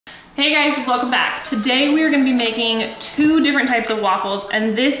Hey guys, welcome back. Today we are gonna be making 2 different types of waffles,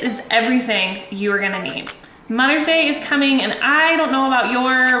 and this is everything you are gonna need. Mother's Day is coming, and I don't know about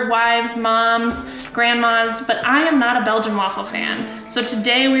your wives, moms, grandmas, but I am not a Belgian waffle fan. So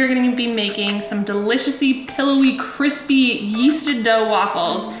today we are gonna be making some deliciously pillowy, crispy, yeasted dough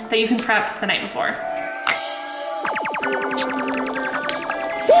waffles that you can prep the night before.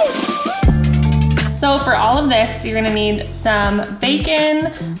 So for all of this, you're gonna need some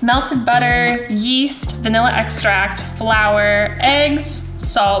bacon, melted butter, yeast, vanilla extract, flour, eggs,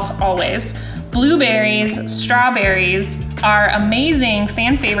 salt always, blueberries, strawberries, our amazing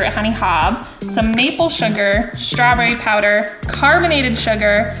fan favorite honey hob, some maple sugar, strawberry powder, carbonated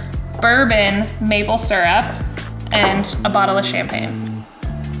sugar, bourbon, maple syrup, and a bottle of champagne.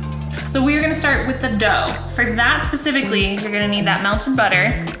 So we are gonna start with the dough. For that specifically, you're gonna need that melted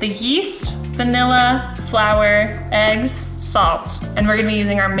butter, the yeast, vanilla, flour, eggs, salt, and we're gonna be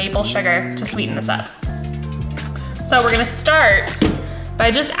using our maple sugar to sweeten this up. So we're gonna start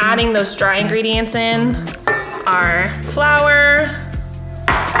by just adding those dry ingredients in, our flour,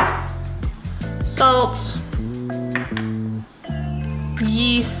 salt,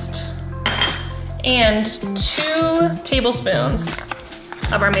 yeast, and 2 tablespoons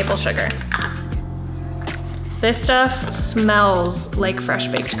of our maple sugar. This stuff smells like fresh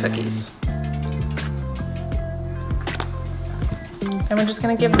baked cookies. And we're just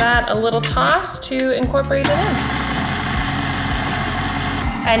gonna give that a little toss to incorporate it in.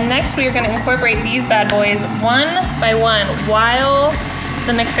 And next we are gonna incorporate these bad boys one by one while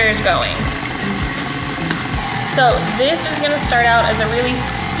the mixer is going. So this is gonna start out as a really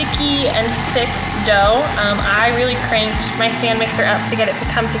sticky and thick dough. I really cranked my stand mixer up to get it to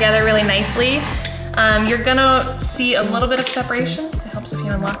come together really nicely. You're gonna see a little bit of separation. It helps if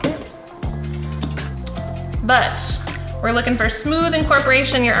you unlock it. But we're looking for smooth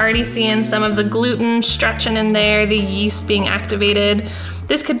incorporation. You're already seeing some of the gluten stretching in there, the yeast being activated.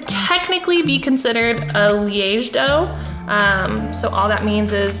 This could technically be considered a liège dough. So all that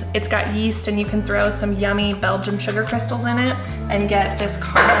means is it's got yeast and you can throw some yummy Belgian sugar crystals in it and get this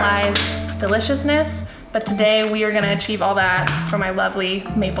caramelized deliciousness. But today we are gonna achieve all that from my lovely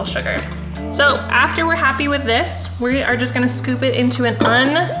maple sugar. So after we're happy with this, we are just gonna scoop it into an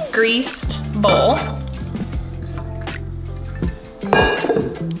ungreased bowl.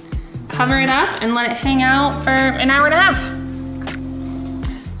 Cover it up and let it hang out for an hour and a half.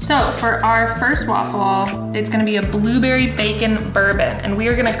 So for our first waffle, it's gonna be a blueberry bacon bourbon, and we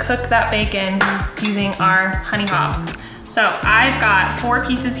are gonna cook that bacon using our honey hob. So I've got 4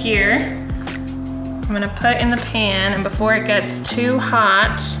 pieces here. I'm gonna put in the pan, and before it gets too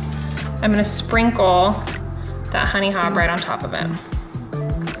hot, I'm gonna sprinkle that honey hob right on top of it.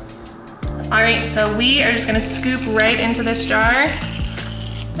 All right, so we are just gonna scoop right into this jar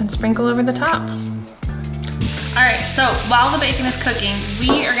and sprinkle over the top. All right, so while the bacon is cooking,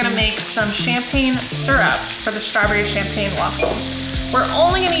 we are gonna make some champagne syrup for the strawberry champagne waffles. We're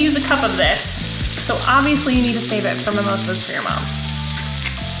only gonna use a cup of this, so obviously you need to save it for mimosas for your mom.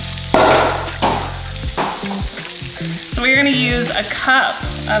 So we're gonna use a cup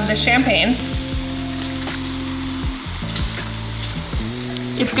of the champagne.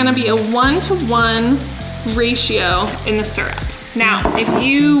 It's gonna be a 1-to-1 ratio in the syrup. Now, if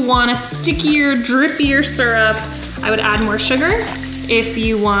you want a stickier, drippier syrup, I would add more sugar. If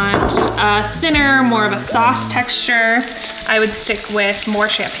you want a thinner, more of a sauce texture, I would stick with more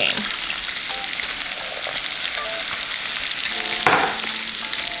champagne.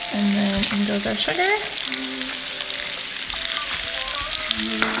 And then in goes our sugar.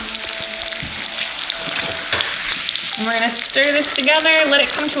 And we're gonna stir this together, let it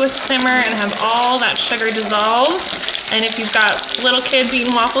come to a simmer and have all that sugar dissolve. And if you've got little kids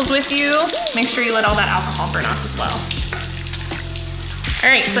eating waffles with you, make sure you let all that alcohol burn off as well. All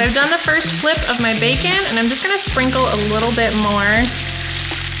right, so I've done the first flip of my bacon, and I'm just gonna sprinkle a little bit more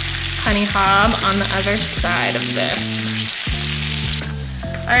honey hob on the other side of this.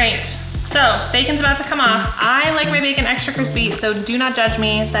 All right, so bacon's about to come off. I like my bacon extra crispy, so do not judge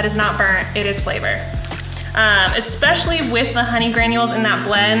me. That is not burnt, it is flavor. Especially with the honey granules in that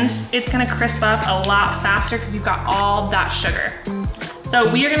blend, it's gonna crisp up a lot faster because you've got all that sugar. So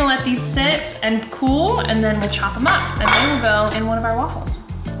we are gonna let these sit and cool, and then we'll chop them up, and they will go in one of our waffles.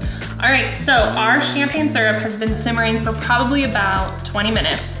 All right, so our champagne syrup has been simmering for probably about 20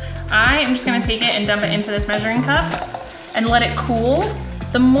 minutes. I am just gonna take it and dump it into this measuring cup and let it cool.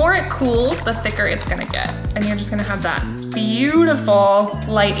 The more it cools, the thicker it's gonna get, and you're just gonna have that beautiful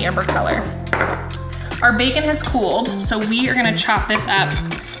light amber color. Our bacon has cooled, so we are gonna chop this up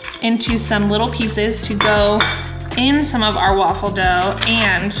into some little pieces to go in some of our waffle dough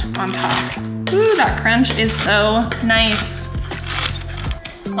and on top. Ooh, that crunch is so nice.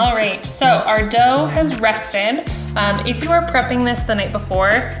 All right, so our dough has rested. If you are prepping this the night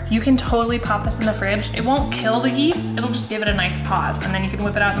before, you can totally pop this in the fridge. It won't kill the yeast, it'll just give it a nice pause, and then you can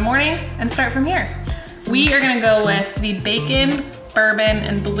whip it out in the morning and start from here. We are gonna go with the bacon, bourbon,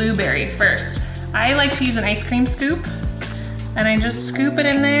 and blueberry first. I like to use an ice cream scoop, and I just scoop it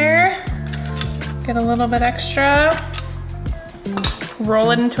in there, get a little bit extra,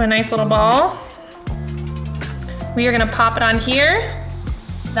 roll it into a nice little ball. We are gonna pop it on here.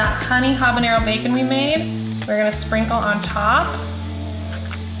 That honey habanero bacon we made, we're gonna sprinkle on top,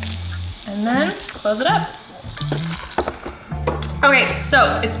 and then close it up. Okay,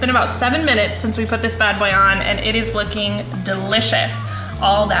 so it's been about 7 minutes since we put this bad boy on, and it is looking delicious.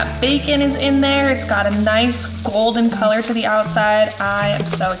 All that bacon is in there. It's got a nice golden color to the outside. I am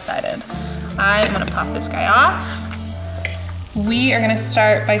so excited. I'm gonna pop this guy off. We are gonna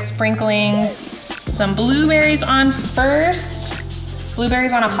start by sprinkling some blueberries on first.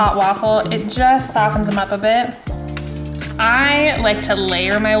 Blueberries on a hot waffle, it just softens them up a bit. I like to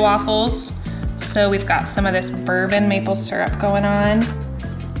layer my waffles, so we've got some of this bourbon maple syrup going on,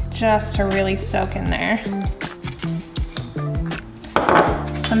 just to really soak in there.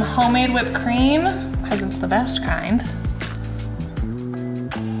 Some homemade whipped cream, because it's the best kind.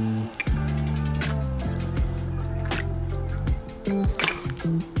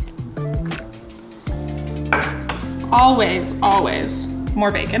 Always, always more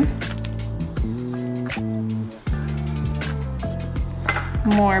bacon.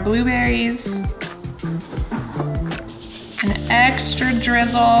 More blueberries. An extra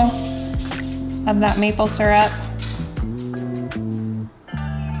drizzle of that maple syrup.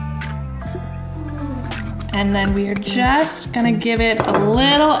 And then we are just gonna give it a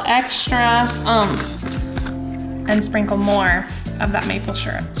little extra oomph and sprinkle more of that maple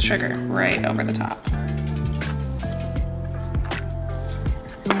sugar right over the top.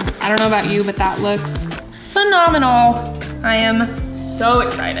 I don't know about you, but that looks phenomenal. I am so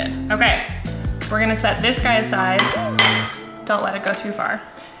excited. Okay, we're gonna set this guy aside. Don't let it go too far.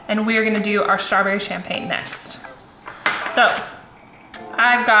 And we're gonna do our strawberry champagne next. So,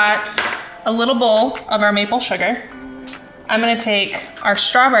 I've got a little bowl of our maple sugar. I'm gonna take our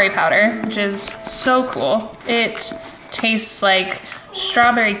strawberry powder, which is so cool. It tastes like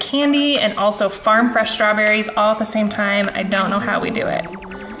strawberry candy and also farm fresh strawberries all at the same time. I don't know how we do it.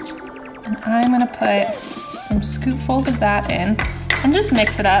 And I'm gonna put some scoopfuls of that in and just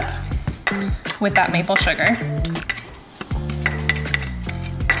mix it up with that maple sugar.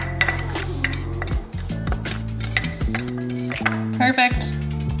 Perfect.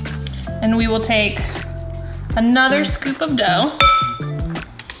 And we will take another scoop of dough.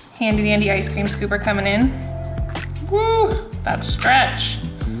 Handy dandy ice cream scooper coming in. Woo, that stretch.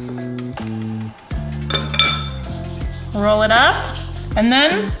 Roll it up, and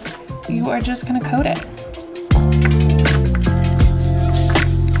then you are just gonna coat it.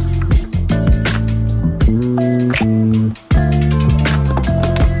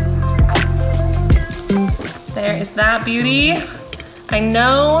 There is that beauty. I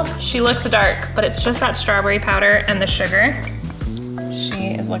know she looks dark, but it's just that strawberry powder and the sugar.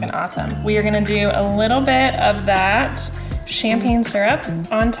 She is looking awesome. We are gonna do a little bit of that champagne syrup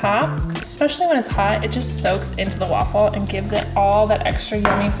on top. Especially when it's hot, it just soaks into the waffle and gives it all that extra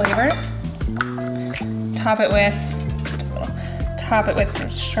yummy flavor. Top it with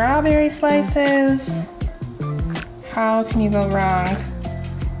some strawberry slices. How can you go wrong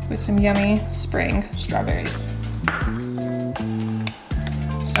with some yummy spring strawberries?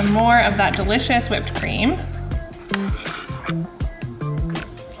 Some more of that delicious whipped cream.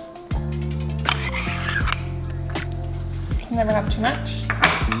 Can never have too much.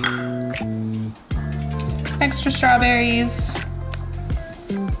 Extra strawberries.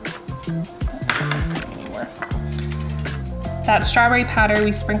 That strawberry powder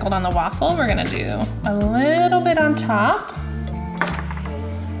we sprinkled on the waffle, we're gonna do a little bit on top.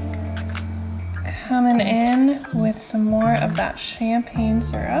 Coming in with some more of that champagne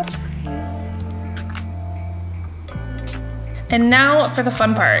syrup. And now for the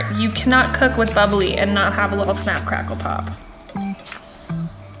fun part. You cannot cook with bubbly and not have a little snap, crackle, pop.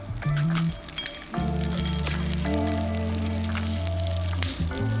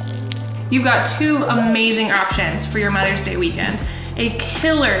 You've got two amazing options for your Mother's Day weekend. A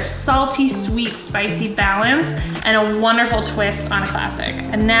killer, salty, sweet, spicy balance, and a wonderful twist on a classic.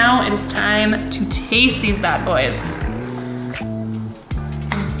 And now it is time to taste these bad boys.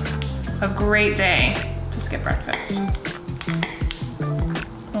 It's a great day to skip breakfast.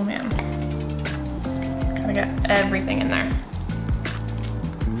 Oh man. I get everything in there.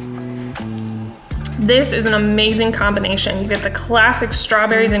 This is an amazing combination. You get the classic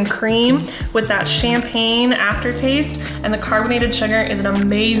strawberries and cream with that champagne aftertaste, and the carbonated sugar is an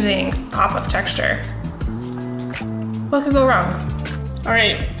amazing pop of texture. What could go wrong? All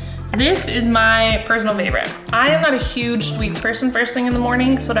right, this is my personal favorite. I am not a huge sweets person first thing in the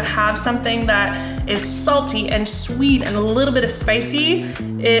morning, so to have something that is salty and sweet and a little bit of spicy,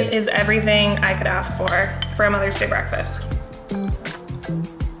 it is everything I could ask for a Mother's Day breakfast.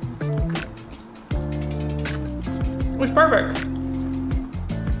 It's perfect.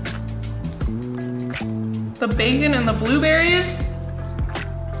 The bacon and the blueberries,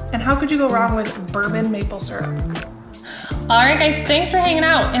 and how could you go wrong with bourbon maple syrup? All right guys, thanks for hanging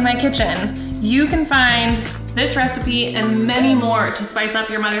out in my kitchen. You can find this recipe and many more to spice up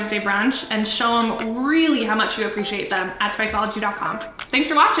your Mother's Day brunch and show them really how much you appreciate them at Spiceology.com. Thanks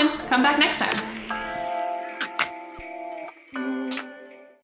for watching. Come back next time.